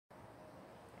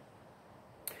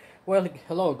Well,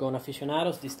 hello, gun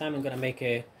aficionados. This time I'm going to make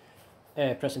a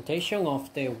presentation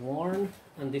of the Warne,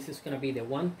 and this is going to be the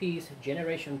one-piece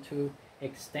Generation 2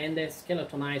 extended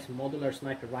skeletonized modular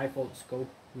sniper rifle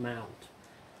scope mount.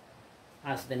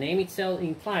 As the name itself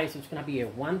implies, it's going to be a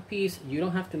one-piece. You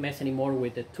don't have to mess anymore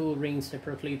with the tool ring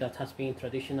separately that has been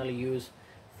traditionally used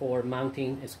for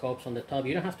mounting scopes on the top.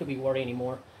 You don't have to be worried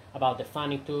anymore about the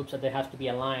fanning tubes, that they have to be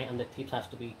aligned and the tips have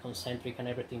to be concentric and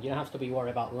everything. You don't have to be worried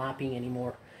about lapping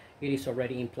anymore. It is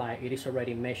already implied, it is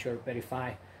already measured,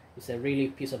 verified. It's a really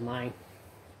peace of mind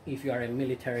if you are a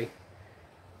military.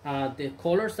 The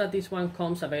colors that this one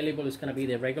comes available is going to be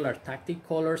the regular tactic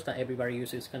colors that everybody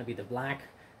uses. It's going to be the black,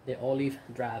 the olive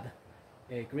drab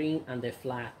green, and the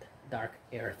flat dark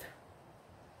earth.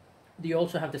 They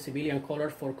also have the civilian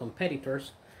color for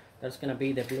competitors. That's going to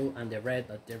be the blue and the red,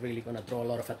 that they're really going to draw a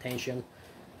lot of attention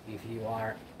if you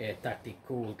are a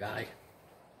tactical guy.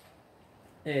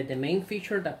 The main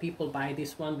feature that people buy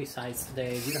this one, besides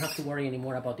you don't have to worry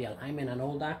anymore about the alignment and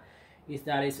all that, is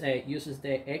that it uses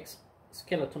the X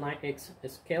scale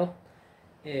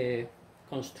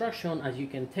construction. As you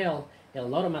can tell, a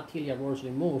lot of material was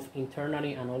removed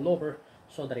internally and all over,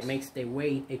 so that it makes the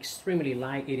weight extremely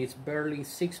light. It is barely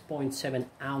 6.7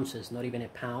 ounces, not even a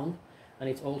pound. And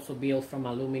it's also built from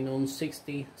aluminum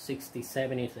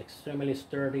 6067. It's extremely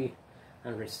sturdy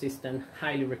and resistant.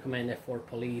 Highly recommended for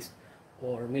police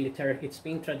or military. It's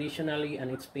been traditionally and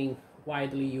it's been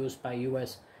widely used by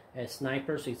US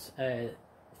snipers. It's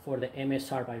for the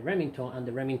MSR by Remington and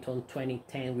the Remington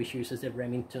 2010, which uses the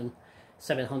Remington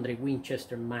 700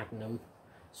 Winchester Magnum.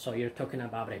 So you're talking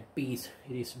about a beast.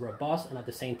 It is robust and at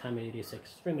the same time it is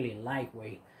extremely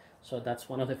lightweight. So that's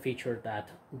one of the features that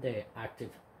the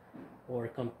active or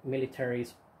military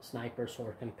snipers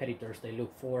or competitors, they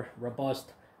look for: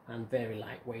 robust and very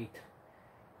lightweight.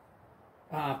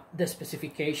 The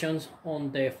specifications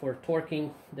on for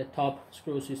torquing the top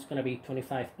screws is going to be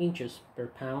 25 inches per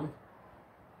pound,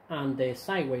 and the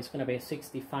sideways is going to be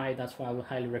 65. That's why I would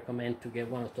highly recommend to get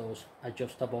one of those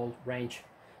adjustable wrench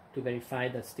to verify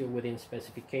that's still within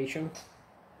specification.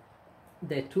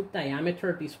 The tube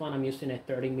diameter, this one I'm using a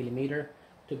 30 millimeter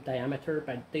tube diameter,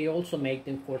 but they also make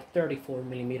them for 34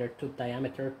 millimeter tube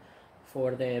diameter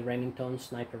for the Remington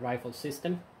sniper rifle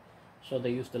system. So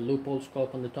they use the loophole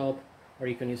scope on the top, or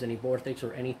you can use any vortex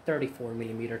or any 34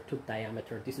 millimeter tube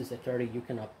diameter. This is a 30, you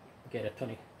cannot get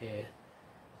a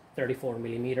 34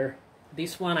 millimeter.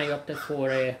 This one I opted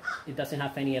for it doesn't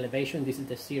have any elevation. This is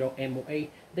the 0 MOA.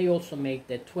 They also make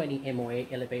the 20 MOA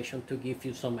elevation to give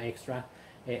you some extra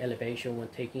elevation when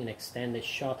taking an extended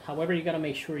shot. However, you gotta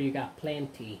make sure you got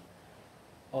plenty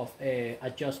of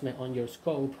adjustment on your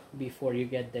scope before you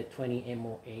get the 20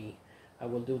 MOA. I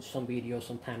will do some videos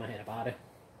some time ahead about it.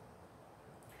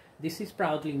 This is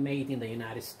proudly made in the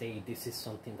United States. This is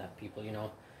something that people,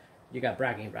 you got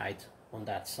bragging rights on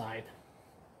that side.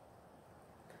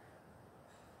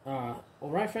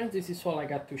 Alright friends, this is all I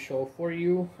got to show for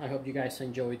you. I hope you guys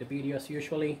enjoyed the video as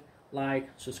usually. Like,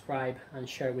 subscribe, and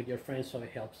share with your friends so it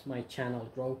helps my channel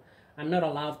grow. I'm not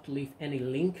allowed to leave any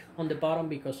link on the bottom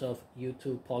because of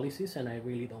YouTube policies, and I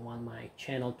really don't want my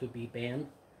channel to be banned.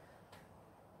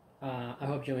 I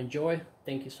hope you enjoy.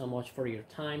 Thank you so much for your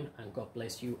time, and God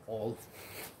bless you all.